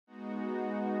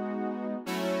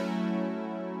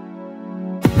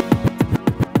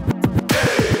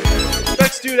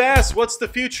Dude asks, what's the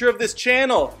future of this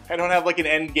channel? I don't have like an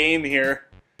end game here.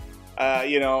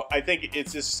 You know, I think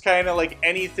it's just kind of like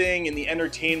anything in the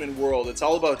entertainment world. It's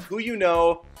all about who you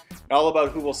know, and all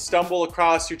about who will stumble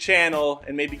across your channel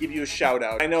and maybe give you a shout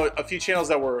out. I know a few channels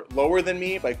that were lower than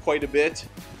me by quite a bit,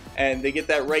 and they get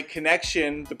that right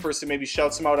connection. The person maybe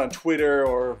shouts them out on Twitter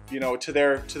or, you know, to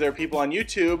their people on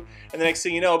YouTube, and the next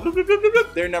thing you know, bloop, bloop, bloop, bloop,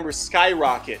 bloop, their numbers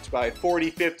skyrocket by 40,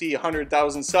 50,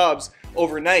 100,000 subs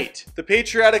overnight. The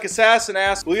Patriotic Assassin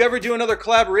asks, will you ever do another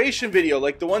collaboration video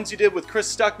like the ones you did with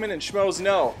Chris Stuckman and Schmoes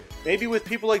Know? Maybe with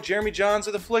people like Jeremy Johns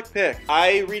or the Flick Pick.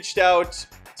 I reached out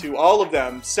to all of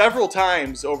them several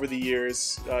times over the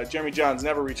years. Jeremy Johns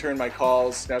never returned my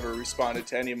calls, never responded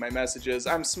to any of my messages.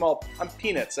 I'm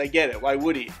peanuts, I get it, why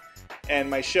would he? And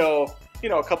my show, you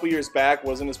know, a couple years back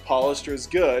wasn't as polished or as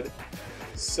good.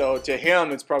 So to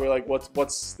him, it's probably like,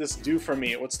 what's this do for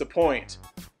me? What's the point?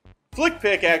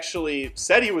 Flickpick actually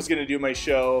said he was going to do my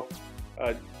show.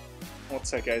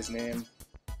 What's that guy's name?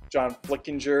 John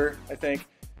Flickinger, I think.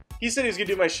 He said he was going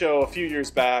to do my show a few years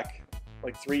back,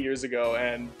 like 3 years ago,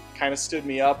 and kind of stood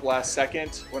me up last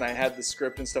second when I had the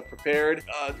script and stuff prepared.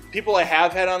 People I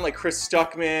have had on, like Chris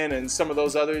Stuckman and some of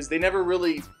those others, they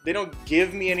don't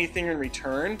give me anything in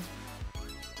return,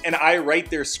 and I write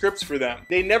their scripts for them.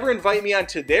 They never invite me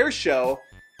onto their show,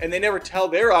 and they never tell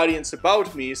their audience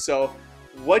about me, so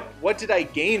what did I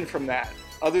gain from that,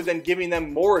 other than giving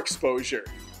them more exposure?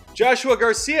 Joshua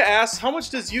Garcia asks, how much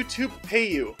does YouTube pay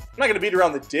you? I'm not gonna beat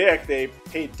around the dick, they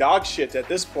pay dog shit at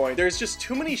this point. There's just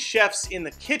too many chefs in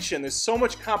the kitchen. There's so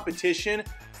much competition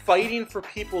fighting for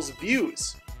people's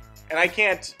views. And I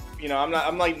can't, you know,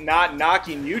 I'm like not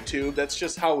knocking YouTube, that's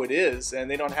just how it is. And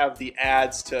they don't have the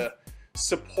ads to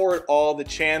support all the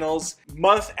channels.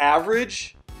 Month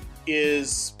average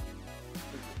is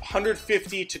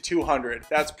 150 to 200.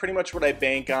 That's pretty much what I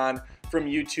bank on from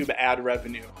YouTube ad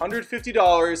revenue.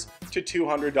 $150 to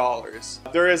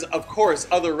 $200. There is, of course,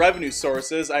 other revenue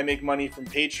sources. I make money from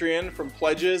Patreon, from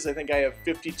pledges. I think I have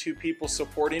 52 people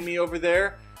supporting me over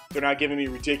there. They're not giving me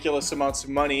ridiculous amounts of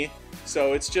money,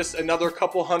 so it's just another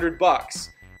couple $100.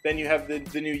 Then you have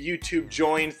the new YouTube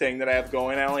join thing that I have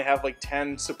going. I only have like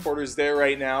 10 supporters there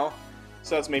right now,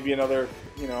 so that's maybe another,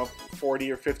 you know,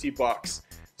 40 or 50 bucks.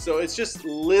 So it's just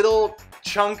little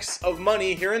chunks of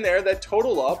money here and there that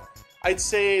total up. I'd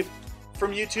say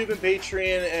from YouTube and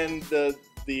Patreon and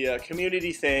the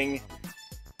community thing,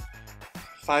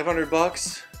 500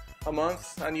 bucks a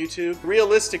month on YouTube.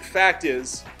 Realistic fact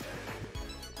is,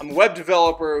 I'm a web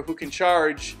developer who can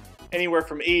charge anywhere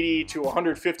from $80 to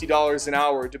 $150 an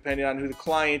hour depending on who the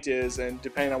client is and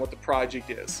depending on what the project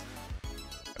is.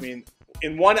 I mean,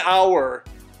 in 1 hour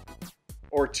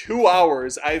or 2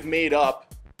 hours, I've made up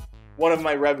one of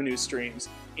my revenue streams.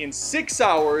 In 6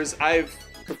 hours, I've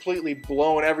completely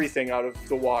blown everything out of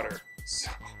the water.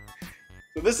 So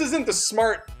this isn't the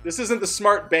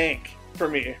smart bank for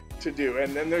me to do,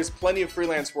 and then there's plenty of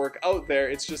freelance work out there.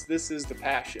 It's just, this is the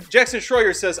passion. Jackson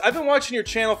Schroyer says, I've been watching your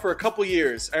channel for a couple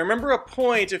years. I remember a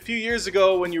point a few years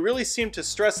ago when you really seemed to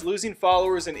stress losing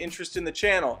followers and interest in the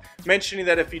channel, mentioning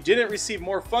that if you didn't receive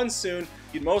more funds soon,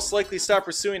 you'd most likely stop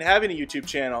pursuing having a YouTube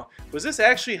channel. Was this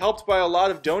actually helped by a lot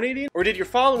of donating, or did your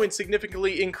following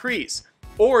significantly increase?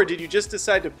 Or did you just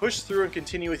decide to push through and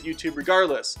continue with YouTube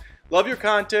regardless? Love your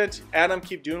content. Adam,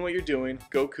 keep doing what you're doing.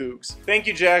 Go Cougs. Thank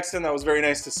you, Jackson. That was very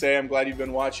nice to say. I'm glad you've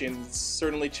been watching. It's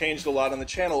certainly changed a lot on the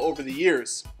channel over the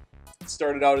years. It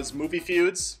started out as Movie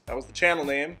Feuds. That was the channel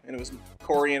name, and it was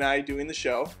Corey and I doing the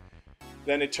show.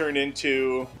 Then it turned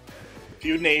into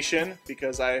Feud Nation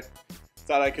because I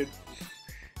thought I could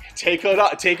take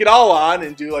it all on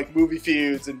and do like movie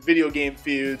feuds and video game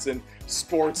feuds and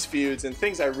sports feuds and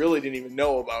things I really didn't even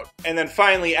know about. And then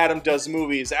finally, Adam Does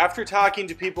Movies. After talking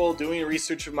to people, doing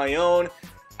research of my own,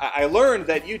 I learned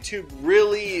that YouTube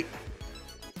really,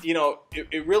 you know,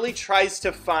 it really tries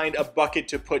to find a bucket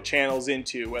to put channels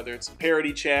into, whether it's a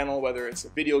parody channel, whether it's a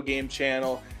video game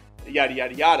channel, yada,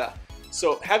 yada, yada.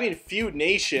 So having Feud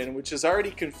Nation, which is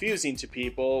already confusing to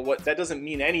people, that doesn't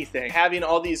mean anything. Having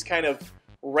all these kind of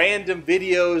random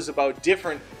videos about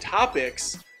different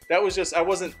topics, that was just, I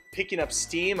wasn't picking up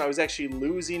steam. I was actually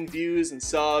losing views and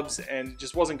subs and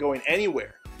just wasn't going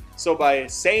anywhere. So by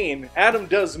saying Adam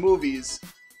Does Movies,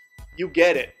 you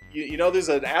get it. You know there's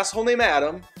an asshole named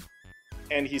Adam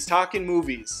and he's talking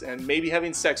movies and maybe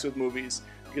having sex with movies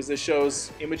because this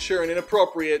show's immature and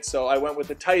inappropriate, so I went with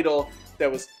a title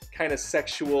that was kind of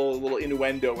sexual, a little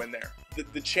innuendo in there.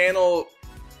 The channel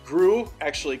grew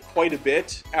actually quite a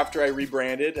bit after I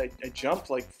rebranded. I jumped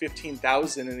like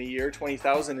 15,000 in a year,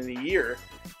 20,000 in a year,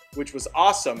 which was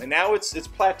awesome. And now it's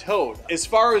plateaued. As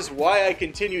far as why I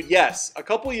continued, yes, a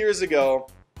couple years ago,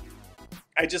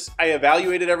 I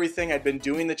evaluated everything. I'd been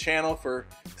doing the channel for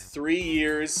 3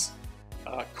 years.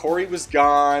 Corey was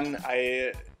gone.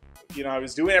 I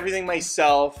was doing everything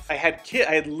myself. I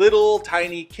had little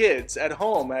tiny kids at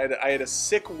home. I had a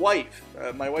sick wife.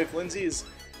 My wife Lindsay is,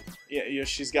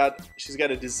 she's got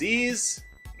a disease.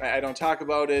 I don't talk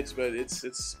about it, but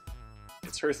it's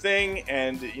her thing,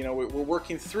 and we're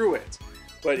working through it.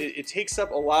 But it takes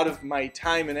up a lot of my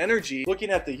time and energy. Looking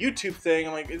at the YouTube thing,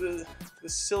 I'm like, is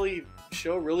this silly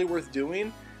show really worth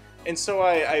doing? And so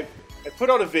I put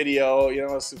out a video. It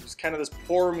was kind of this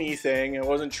poor me thing. It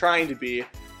wasn't trying to be.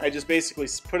 I just basically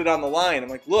put it on the line. I'm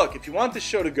like, look, if you want this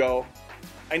show to go,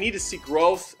 I need to see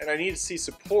growth and I need to see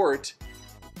support.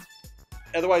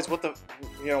 Otherwise, what the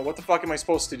fuck am I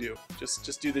supposed to do?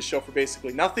 Just do this show for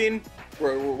basically nothing.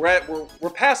 We're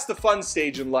past the fun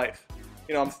stage in life.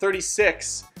 I'm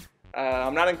 36.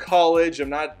 I'm not in college. I'm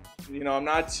not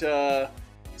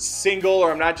single,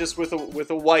 or I'm not just with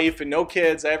a wife and no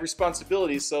kids. I have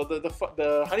responsibilities. So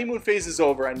the honeymoon phase is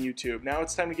over on YouTube. Now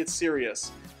it's time to get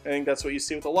serious. I think that's what you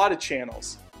see with a lot of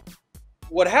channels.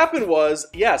 What happened was,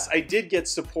 yes, I did get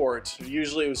support.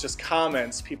 Usually it was just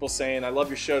comments, people saying, I love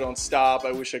your show, don't stop,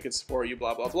 I wish I could support you,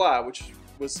 blah, blah, blah, which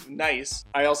was nice.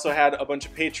 I also had a bunch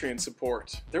of Patreon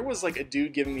support. There was like a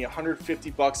dude giving me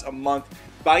 $150 a month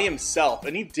by himself,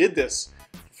 and he did this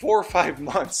 4 or 5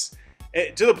 months.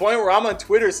 To the point where I'm on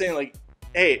Twitter saying like,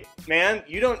 hey, man,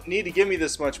 you don't need to give me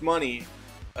this much money.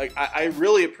 Like, I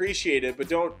really appreciate it, but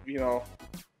don't,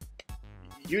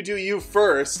 you do you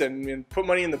first and put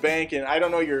money in the bank. And I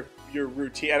don't know your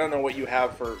routine. I don't know what you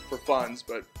have for funds,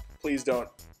 but please don't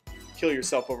kill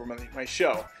yourself over my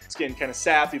show. It's getting kind of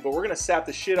sappy, but we're going to sap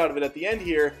the shit out of it at the end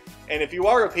here. And if you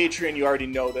are a Patreon, you already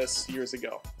know this years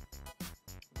ago.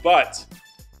 But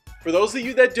for those of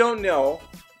you that don't know,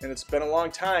 and it's been a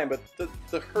long time, but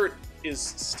the hurt is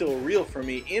still real for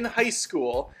me. In high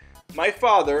school, my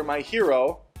father, my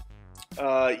hero,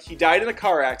 he died in a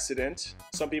car accident.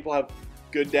 Some people have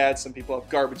good dads, some people have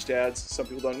garbage dads, some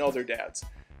people don't know their dads.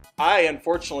 I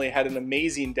unfortunately had an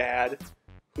amazing dad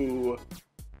who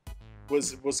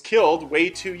was killed way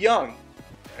too young.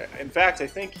 In fact, I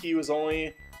think he was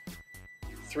only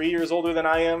 3 years older than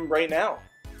I am right now.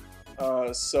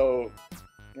 So,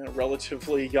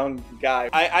 relatively young guy.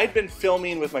 I'd been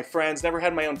filming with my friends, never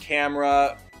had my own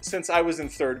camera since I was in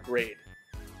 3rd grade.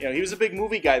 He was a big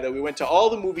movie guy though. We went to all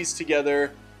the movies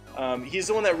together. He's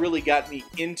the one that really got me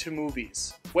into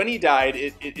movies. When he died,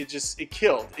 it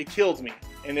killed me.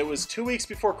 And it was 2 weeks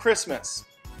before Christmas.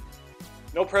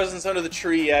 No presents under the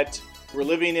tree yet. We're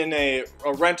living in a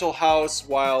rental house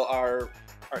while our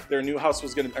new house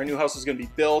was gonna be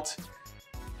built.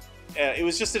 It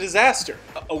was just a disaster.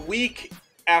 A week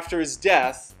after his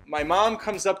death, my mom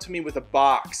comes up to me with a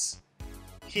box.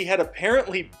 He had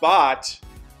apparently bought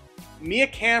me a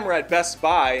camera at Best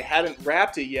Buy, hadn't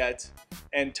wrapped it yet,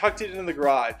 and tucked it in the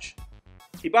garage.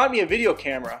 He bought me a video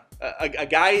camera, a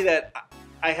guy that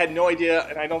I had no idea,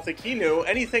 and I don't think he knew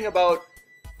anything about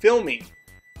filming.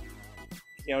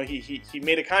 He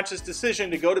made a conscious decision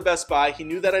to go to Best Buy. He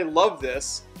knew that I loved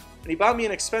this, and he bought me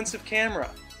an expensive camera.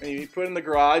 And he put it in the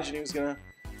garage, and he was gonna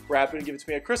wrap it and give it to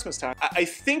me at Christmas time. I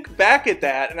think back at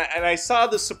that, and I saw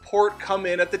the support come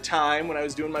in at the time when I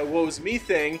was doing my woe's me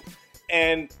thing,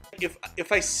 and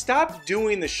if I stop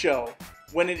doing the show,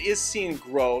 when it is seeing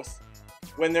growth,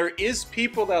 when there is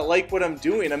people that like what I'm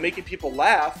doing, I'm making people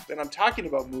laugh, and I'm talking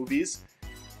about movies,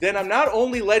 then I'm not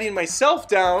only letting myself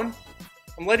down,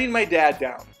 I'm letting my dad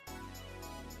down.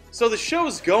 So the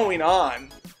show's going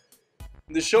on.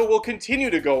 The show will continue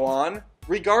to go on,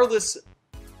 regardless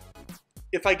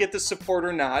if I get the support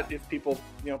or not, if people,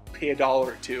 pay $1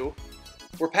 or $2.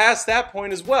 We're past that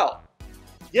point as well.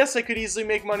 Yes, I could easily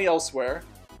make money elsewhere.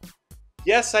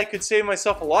 Yes, I could save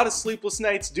myself a lot of sleepless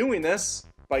nights doing this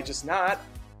by just not.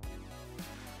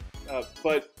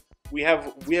 But we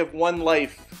have one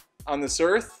life on this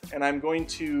earth, and I'm going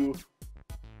to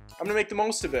make the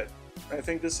most of it. And I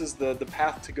think this is the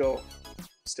path to go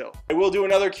still. I will do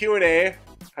another Q&A.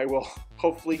 I will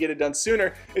hopefully get it done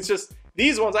sooner. It's just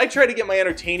these ones, I try to get my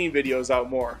entertaining videos out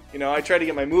more. I try to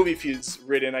get my movie feuds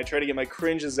written. I try to get my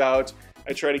cringes out.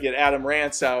 I try to get Adam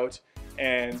Rants out.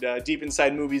 And Deep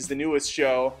Inside Movies, the newest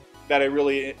show that I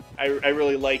really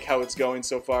like how it's going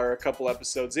so far. A couple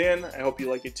episodes in. I hope you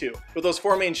like it too. But those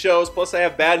 4 main shows, plus I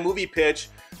have Bad Movie Pitch,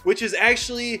 which is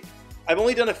actually, I've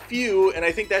only done a few, and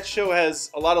I think that show has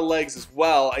a lot of legs as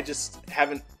well. I just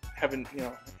haven't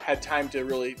had time to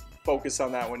really focus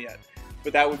on that one yet.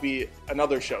 But that would be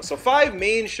another show. So 5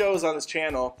 main shows on this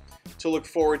channel to look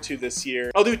forward to this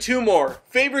year. I'll do 2 more.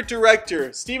 Favorite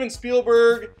director, Steven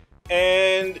Spielberg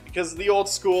And because of the old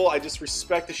school, I just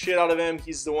respect the shit out of him.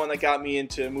 He's the one that got me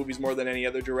into movies more than any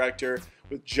other director,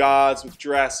 with Jaws, with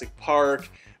Jurassic Park,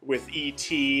 with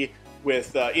E.T.,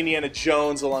 with Indiana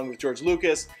Jones, along with George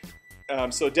Lucas.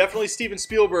 So definitely Steven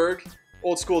Spielberg,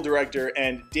 old school director,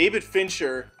 and David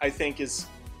Fincher, I think, is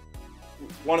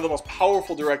one of the most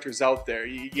powerful directors out there.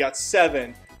 You got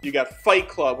Seven, you got Fight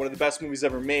Club, one of the best movies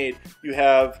ever made. You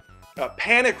have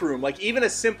Panic Room, like even a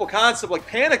simple concept like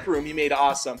Panic Room he made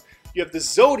awesome. You have The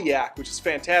Zodiac, which is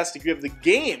fantastic. You have The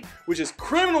Game, which is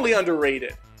criminally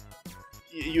underrated.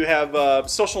 You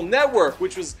have Social Network,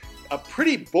 which was a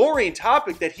pretty boring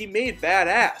topic that he made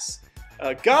badass.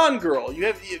 Gone Girl. You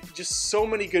have just so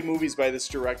many good movies by this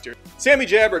director. Sammy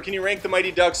Jabber, can you rank the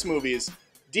Mighty Ducks movies?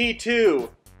 D2,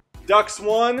 Ducks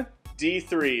 1,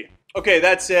 D3. Okay,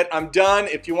 that's it. I'm done.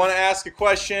 If you want to ask a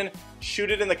question,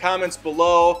 shoot it in the comments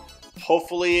below.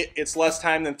 Hopefully, it's less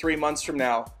time than 3 months from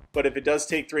now. But if it does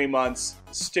take 3 months,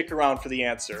 stick around for the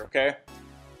answer, okay?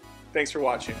 Thanks for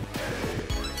watching.